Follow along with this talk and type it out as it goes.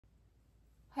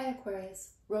Hi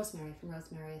Aquarius, Rosemary from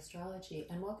Rosemary Astrology,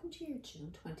 and welcome to your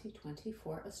June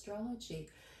 2024 astrology.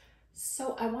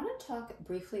 So I want to talk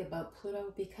briefly about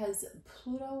Pluto because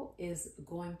Pluto is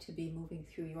going to be moving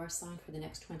through your sign for the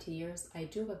next 20 years. I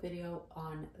do have a video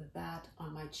on that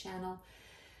on my channel.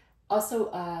 Also,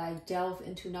 I delve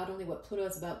into not only what Pluto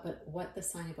is about, but what the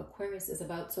sign of Aquarius is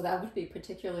about. So that would be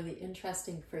particularly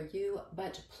interesting for you.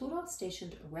 But Pluto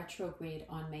stationed retrograde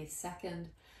on May 2nd.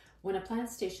 When a planet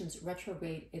stations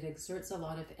retrograde, it exerts a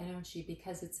lot of energy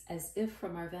because it's as if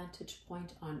from our vantage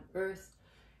point on Earth,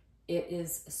 it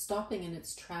is stopping in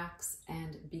its tracks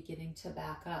and beginning to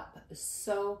back up.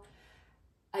 So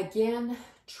again,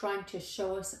 trying to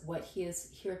show us what he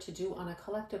is here to do on a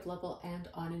collective level and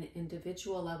on an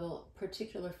individual level,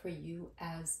 particular for you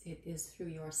as it is through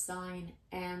your sign.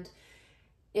 And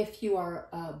if you are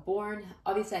born,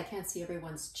 obviously I can't see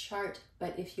everyone's chart,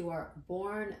 but if you are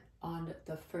born on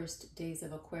the first days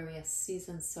of Aquarius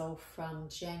season, so from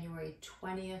January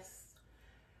 20th,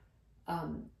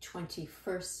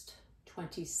 21st,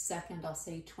 22nd, I'll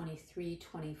say 23,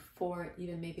 24,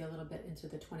 even maybe a little bit into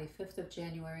the 25th of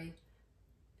January.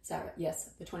 Is that right?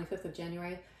 Yes, the 25th of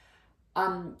January.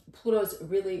 Pluto's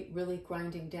really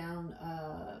grinding down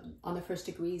on the first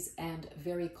degrees and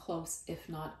very close, if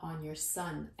not on your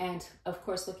sun. And of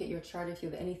course, look at your chart if you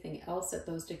have anything else at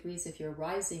those degrees. If your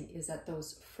rising is at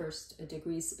those first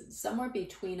degrees, somewhere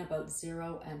between about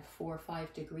 0 and 4 or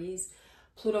 5 degrees,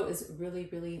 Pluto is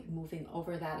really moving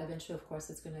over that. Eventually, of course,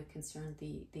 it's going to concern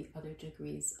the other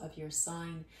degrees of your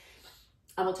sign.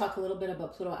 And we'll talk a little bit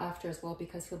about Pluto after as well,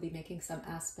 because he'll be making some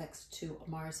aspects to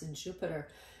Mars and Jupiter.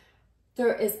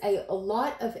 There is a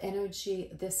lot of energy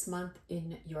this month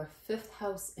in your 5th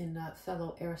house in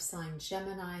fellow air sign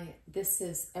Gemini. This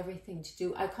is everything to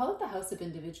do, I call it the house of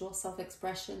individual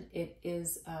self-expression. It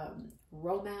is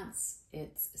romance,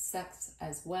 it's sex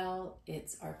as well,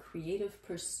 it's our creative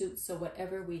pursuits. So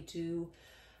whatever we do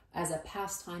as a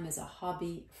pastime, as a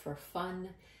hobby, for fun,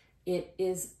 it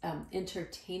is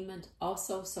entertainment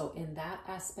also. So in that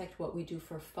aspect, what we do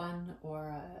for fun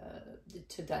or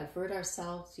to divert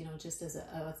ourselves, you know, just as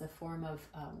a form of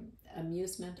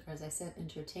amusement, or as I said,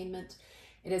 entertainment.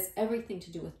 It has everything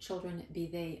to do with children, be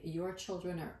they your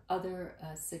children or other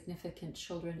significant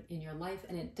children in your life.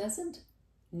 And it doesn't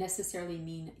necessarily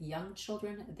mean young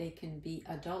children. They can be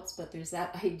adults, but there's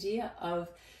that idea of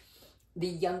the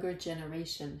younger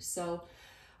generation. So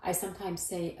I sometimes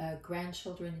say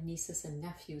grandchildren, nieces and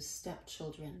nephews,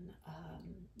 stepchildren.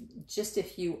 Just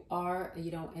if you are,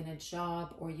 you know, in a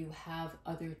job or you have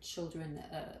other children,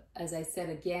 as I said,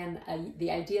 again, the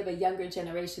idea of a younger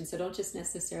generation. So don't just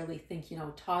necessarily think, you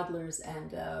know, toddlers and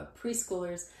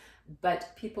preschoolers, but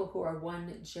people who are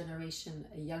one generation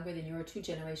younger than you, or 2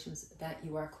 generations that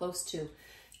you are close to.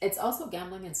 It's also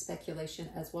gambling and speculation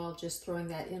as well, just throwing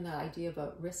that in, the idea of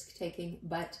a risk-taking.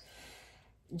 But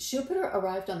Jupiter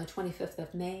arrived on the 25th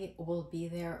of May, will be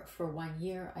there for 1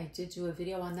 year. I did do a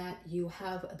video on that. You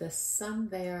have the sun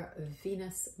there,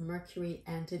 Venus, Mercury,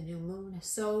 and a new moon.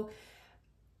 So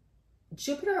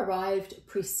Jupiter arrived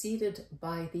preceded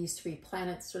by these 3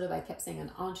 planets, sort of, I kept saying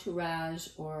an entourage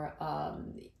or,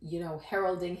 you know,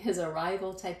 heralding his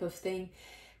arrival type of thing.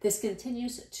 This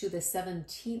continues to the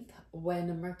 17th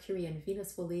when Mercury and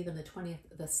Venus will leave, and the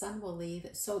 20th, the sun will leave.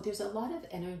 So there's a lot of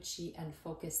energy and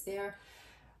focus there.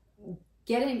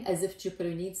 Getting, as if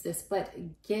Jupiter needs this, but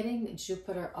getting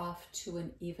Jupiter off to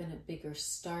an even bigger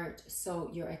start. So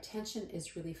your attention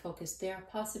is really focused there.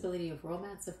 Possibility of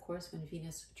romance, of course, when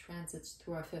Venus transits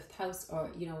through our 5th house, or,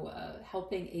 you know,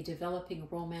 helping a developing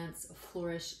romance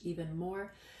flourish even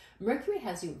more. Mercury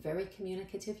has you very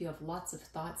communicative. You have lots of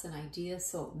thoughts and ideas.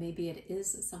 So maybe it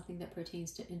is something that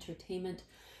pertains to entertainment.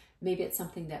 Maybe it's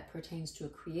something that pertains to a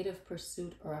creative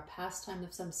pursuit or a pastime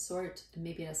of some sort.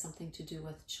 Maybe it has something to do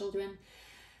with children.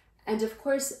 And of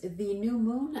course, the new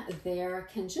moon there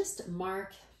can just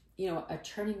mark, you know, a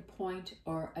turning point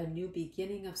or a new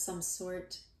beginning of some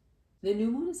sort. The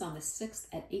new moon is on the 6th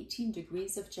at 18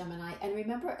 degrees of Gemini. And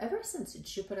remember, ever since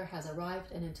Jupiter has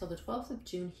arrived and until the 12th of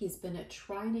June, he's been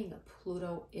trining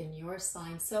Pluto in your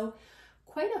sign. So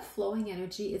quite a flowing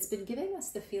energy. It's been giving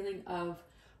us the feeling of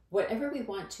whatever we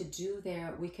want to do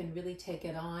there, we can really take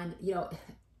it on. You know,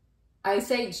 I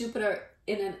say Jupiter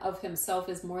in and of himself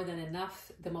is more than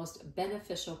enough, the most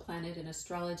beneficial planet in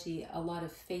astrology, a lot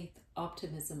of faith,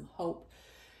 optimism, hope,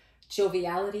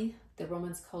 joviality. The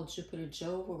Romans called Jupiter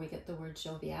Jove, where we get the word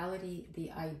joviality,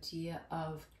 the idea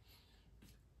of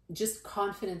just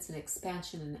confidence and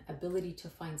expansion and ability to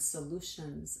find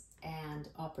solutions and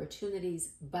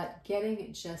opportunities, but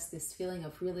getting just this feeling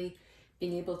of really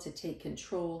being able to take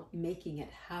control, making it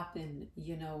happen,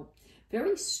 you know,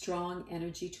 very strong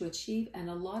energy to achieve, and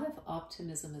a lot of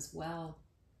optimism as well.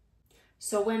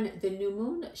 So when the new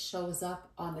moon shows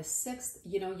up on the 6th,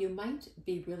 you might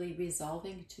be really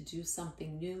resolving to do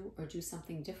something new or do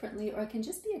something differently, or it can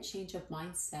just be a change of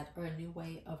mindset or a new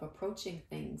way of approaching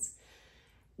things.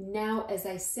 Now, as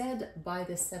I said, by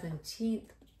the 17th,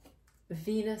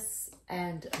 Venus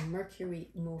and Mercury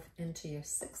move into your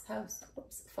 6th house,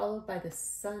 followed by the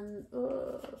Sun.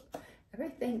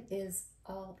 Everything is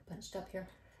all bunched up here.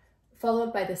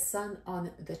 Followed by the Sun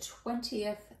on the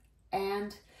 20th,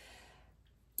 and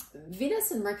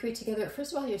Venus and Mercury together.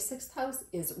 First of all, your 6th house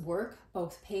is work,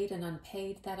 both paid and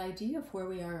unpaid. That idea of where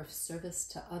we are of service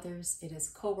to others. It is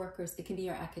co-workers. It can be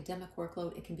your academic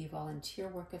workload. It can be volunteer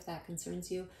work if that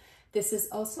concerns you. This is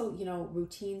also,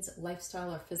 routines,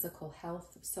 lifestyle, or physical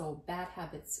health. So bad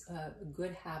habits,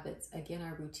 good habits, again,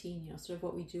 our routine, sort of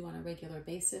what we do on a regular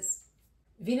basis.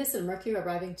 Venus and Mercury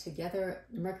arriving together.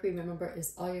 Mercury, remember,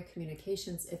 is all your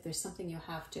communications. If there's something you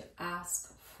have to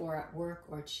ask for at work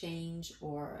or change,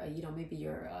 or, maybe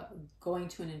you're going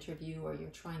to an interview, or you're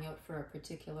trying out for a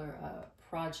particular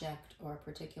project or a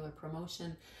particular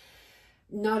promotion.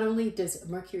 Not only does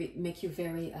Mercury make you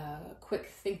very quick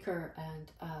thinker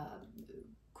and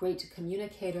great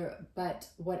communicator, but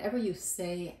whatever you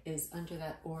say is under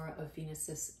that aura of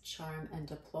Venus's charm and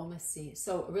diplomacy.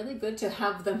 So really good to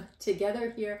have them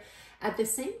together here. At the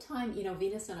same time,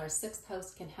 Venus in our 6th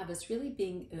house can have us really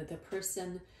being the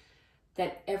person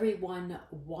that everyone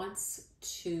wants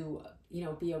to,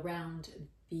 be around,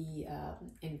 be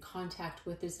in contact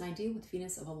with. There's an idea with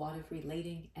Venus of a lot of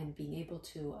relating and being able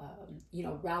to,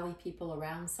 rally people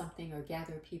around something or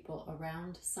gather people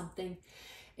around something.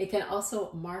 It can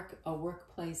also mark a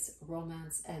workplace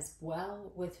romance as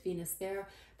well with Venus there.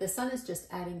 The Sun is just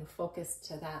adding focus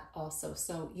to that also.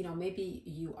 So, maybe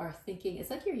you are thinking, it's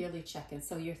like your yearly check-in.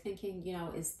 So you're thinking,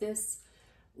 is this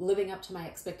living up to my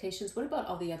expectations? What about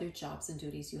all the other jobs and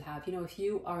duties you have? If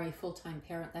you are a full-time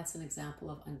parent, that's an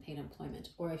example of unpaid employment.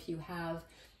 Or if you have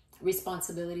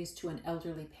responsibilities to an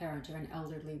elderly parent or an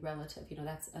elderly relative,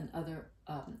 that's another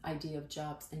idea of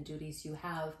jobs and duties you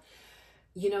have.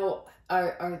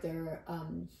 Are there,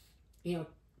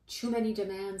 too many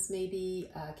demands maybe?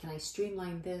 Can I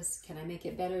streamline this? Can I make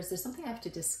it better? Is there something I have to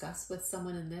discuss with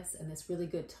someone in this? And this really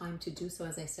good time to do so,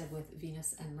 as I said, with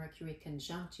Venus and Mercury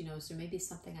conjunct, is there maybe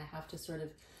something I have to sort of,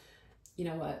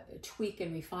 tweak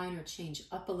and refine or change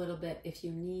up a little bit? If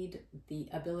you need the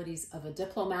abilities of a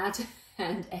diplomat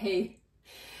and a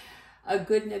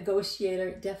good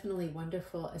negotiator, definitely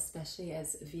wonderful, especially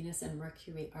as Venus and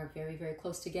Mercury are very, very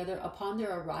close together. Upon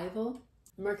their arrival,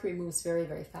 Mercury moves very,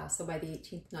 very fast. So by the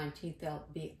 18th, 19th, they'll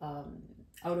be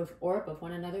out of orb of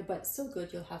one another, but still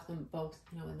good. You'll have them both,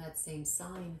 in that same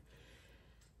sign.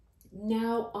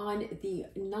 Now on the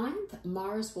 9th,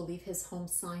 Mars will leave his home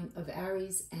sign of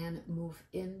Aries and move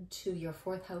into your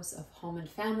 4th house of home and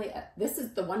family. This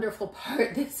is the wonderful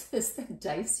part. This is the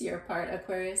dicier part,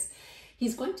 Aquarius.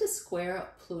 He's going to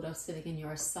square Pluto sitting in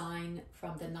your sign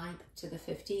from the 9th to the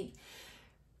 15th.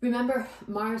 Remember,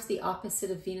 Mars, the opposite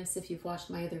of Venus. If you've watched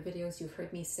my other videos, you've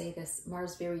heard me say this.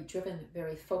 Mars, very driven,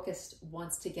 very focused,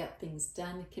 wants to get things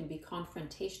done, can be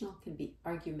confrontational, can be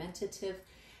argumentative.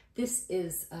 This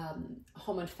is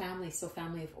home and family, so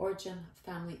family of origin,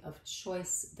 family of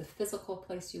choice, the physical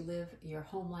place you live, your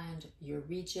homeland, your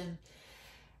region.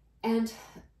 And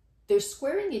they're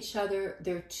squaring each other.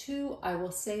 They're two, I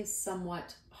will say,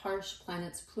 somewhat harsh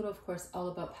planets. Pluto, of course, all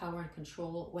about power and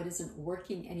control, what isn't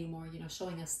working anymore,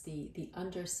 showing us the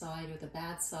underside or the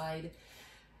bad side.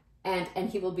 And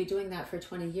he will be doing that for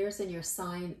 20 years in your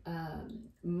sign.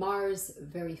 Mars,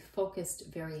 very focused,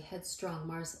 very headstrong.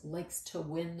 Mars likes to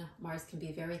win. Mars can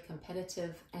be very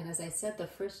competitive. And as I said, the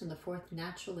 1st and the 4th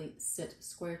naturally sit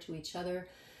square to each other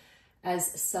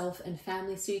as self and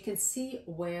family. So you can see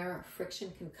where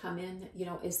friction can come in.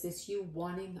 Is this you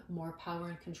wanting more power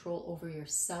and control over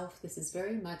yourself? This is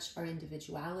very much our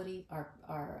individuality,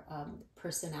 our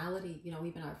personality,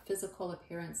 even our physical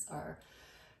appearance, our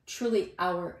truly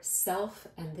our self.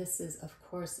 And this is, of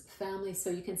course, family.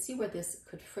 So you can see where this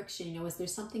could friction. Is there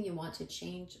something you want to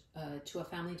change to a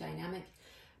family dynamic?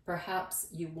 Perhaps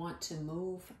you want to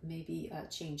move, maybe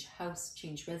change house,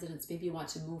 change residence. Maybe you want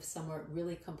to move somewhere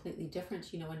really completely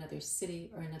different, another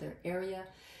city or another area.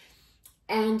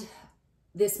 And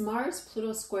this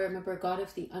Mars-Pluto square, remember, god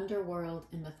of the underworld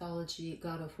in mythology,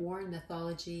 god of war in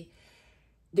mythology.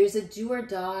 There's a do or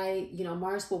die.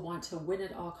 Mars will want to win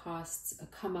at all costs,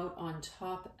 come out on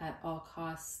top at all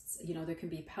costs. There can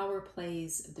be power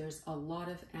plays. There's a lot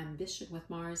of ambition with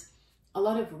Mars. A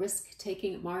lot of risk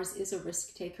taking. Mars is a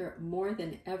risk taker more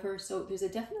than ever. So there's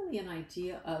definitely an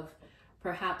idea of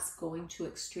perhaps going to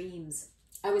extremes.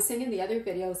 I was saying in the other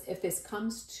videos, if this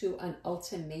comes to an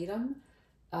ultimatum,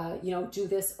 you know, do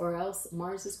this or else,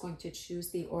 Mars is going to choose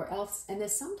the or else. And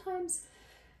this sometimes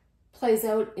plays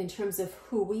out in terms of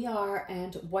who we are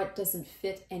and what doesn't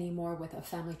fit anymore with a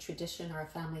family tradition or a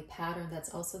family pattern.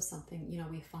 That's also something, you know,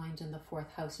 we find in the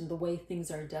fourth house, and the way things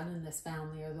are done in this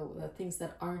family, or the things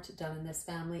that aren't done in this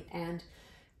family. And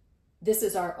this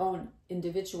is our own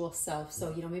individual self.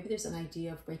 So, you know, maybe there's an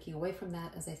idea of breaking away from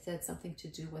that. As I said, something to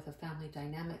do with a family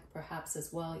dynamic perhaps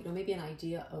as well. You know, maybe an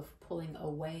idea of pulling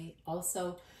away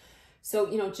also. So,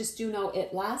 you know, just do know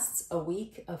it lasts a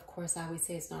week. Of course, I always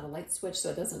say it's not a light switch, so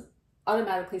it doesn't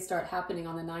automatically start happening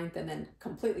on the 9th and then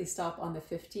completely stop on the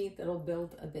 15th. It'll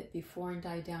build a bit before and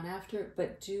die down after,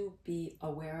 but do be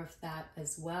aware of that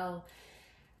as well.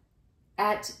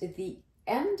 At the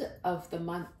end of the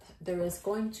month, there is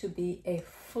going to be a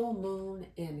full moon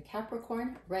in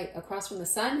Capricorn, right across from the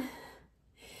sun.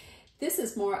 This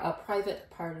is more a private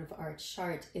part of our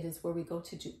chart. It is where we go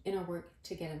to do inner work,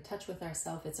 to get in touch with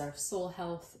ourselves. It's our soul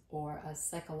health or a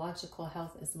psychological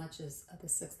health, as much as the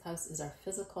 6th house is our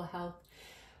physical health.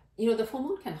 You know, the full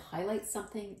moon can highlight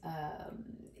something,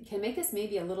 can make us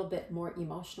maybe a little bit more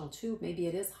emotional too. Maybe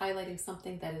it is highlighting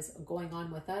something that is going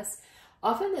on with us.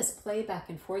 Often this play back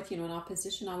and forth, you know, in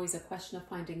opposition, always a question of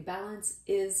finding balance,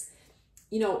 is,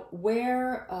 you know,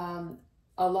 where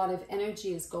a lot of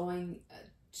energy is going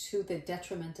to the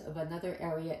detriment of another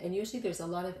area. And usually there's a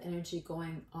lot of energy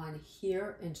going on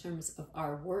here in terms of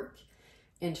our work,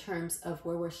 in terms of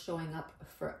where we're showing up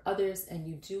for others. And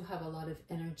you do have a lot of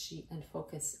energy and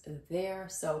focus there.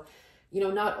 So, you know,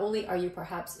 not only are you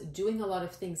perhaps doing a lot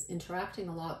of things, interacting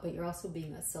a lot, but you're also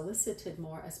being solicited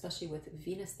more, especially with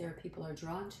Venus there. People are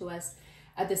drawn to us.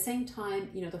 At the same time,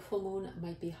 you know, the full moon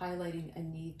might be highlighting a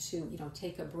need to, you know,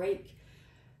 take a break,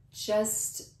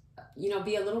 just, you know,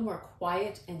 be a little more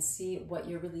quiet and see what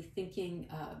you're really thinking.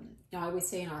 You know, I always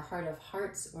say in our heart of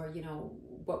hearts, or, you know,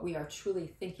 what we are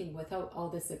truly thinking without all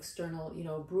this external, you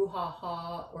know,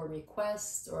 brouhaha or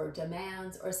requests or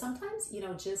demands, or sometimes, you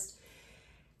know, just,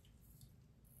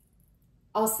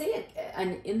 I'll say it,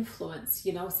 an influence.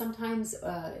 You know, sometimes,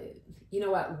 you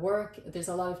know, at work, there's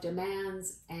a lot of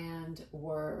demands, and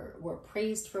we're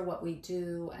praised for what we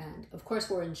do. And of course,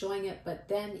 we're enjoying it. But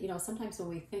then, you know, sometimes when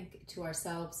we think to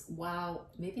ourselves, wow,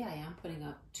 maybe I am putting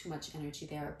up too much energy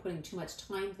there, putting too much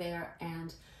time there,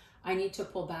 and I need to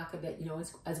pull back a bit. You know,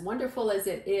 as wonderful as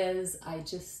it is, I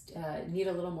just need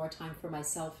a little more time for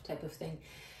myself, type of thing.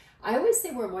 I always say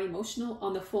we're more emotional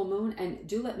on the full moon, and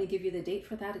do let me give you the date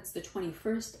for that. It's the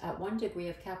 21st at 1 degree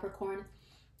of Capricorn.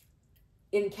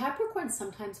 In Capricorn,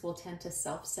 sometimes we'll tend to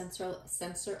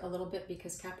self-censor a little bit,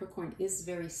 because Capricorn is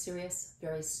very serious,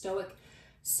 very stoic.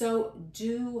 So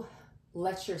do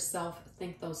let yourself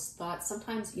think those thoughts.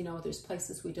 Sometimes, you know, there's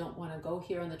places we don't want to go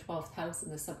here in the 12th house,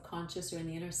 in the subconscious or in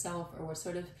the inner self, or we're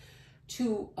sort of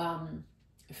too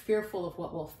fearful of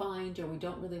what we'll find, or we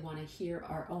don't really want to hear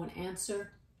our own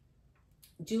answer.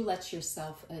 Do let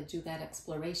yourself do that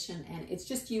exploration, and it's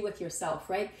just you with yourself,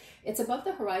 right? It's above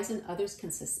the horizon. Others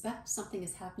can suspect something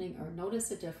is happening or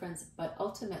notice a difference, but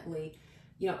ultimately,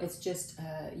 you know, it's just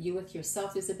you with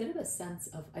yourself. There's a bit of a sense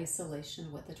of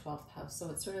isolation with the 12th house, so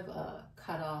it's sort of a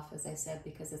cut off, as I said,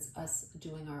 because it's us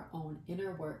doing our own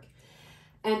inner work.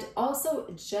 And also,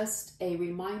 just a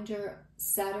reminder,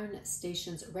 Saturn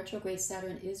stations retrograde.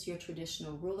 Saturn is your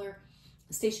traditional ruler.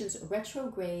 Stations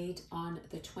retrograde on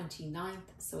the 29th,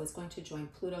 so it's going to join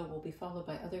Pluto, will be followed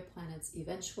by other planets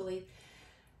eventually.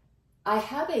 I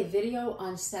have a video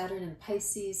on Saturn and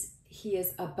Pisces. He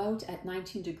is about at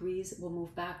 19 degrees, will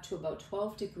move back to about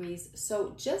 12 degrees.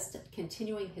 So just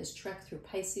continuing his trek through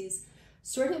Pisces,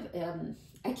 sort of,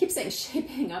 I keep saying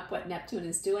shaping up what Neptune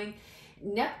is doing.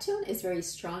 Neptune is very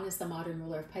strong as the modern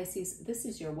ruler of Pisces. This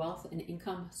is your wealth and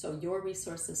income, so your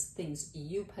resources, things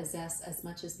you possess, as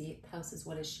much as the 8th house is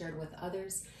what is shared with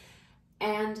others.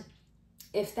 And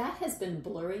if that has been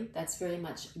blurry, that's very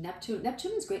much Neptune.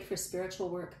 Neptune is great for spiritual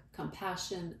work,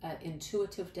 compassion,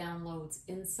 intuitive downloads,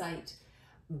 insight,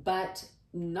 but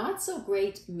not so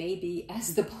great maybe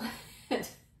as the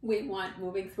planet we want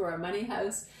moving through our money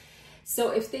house.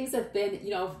 So if things have been, you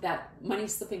know, that money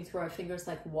slipping through our fingers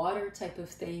like water type of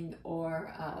thing,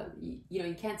 or, you know,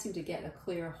 you can't seem to get a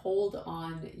clear hold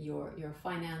on your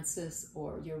finances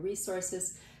or your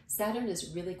resources, Saturn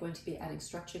is really going to be adding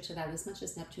structure to that. As much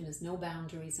as Neptune is no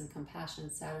boundaries and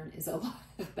compassion, Saturn is a lot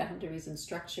of boundaries and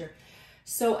structure.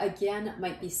 So again,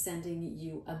 might be sending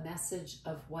you a message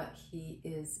of what he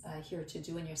is here to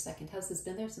do in your 2nd house. Has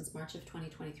been there since March of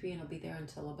 2023, and it'll be there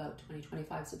until about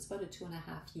 2025. So it's about a 2.5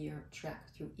 year trek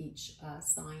through each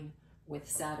sign with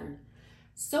Saturn.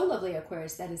 So lovely,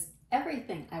 Aquarius. That is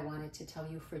everything I wanted to tell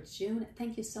you for June.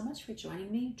 Thank you so much for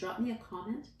joining me. Drop me a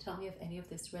comment. Tell me if any of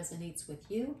this resonates with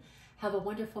you. Have a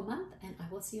wonderful month, and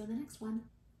I will see you in the next one.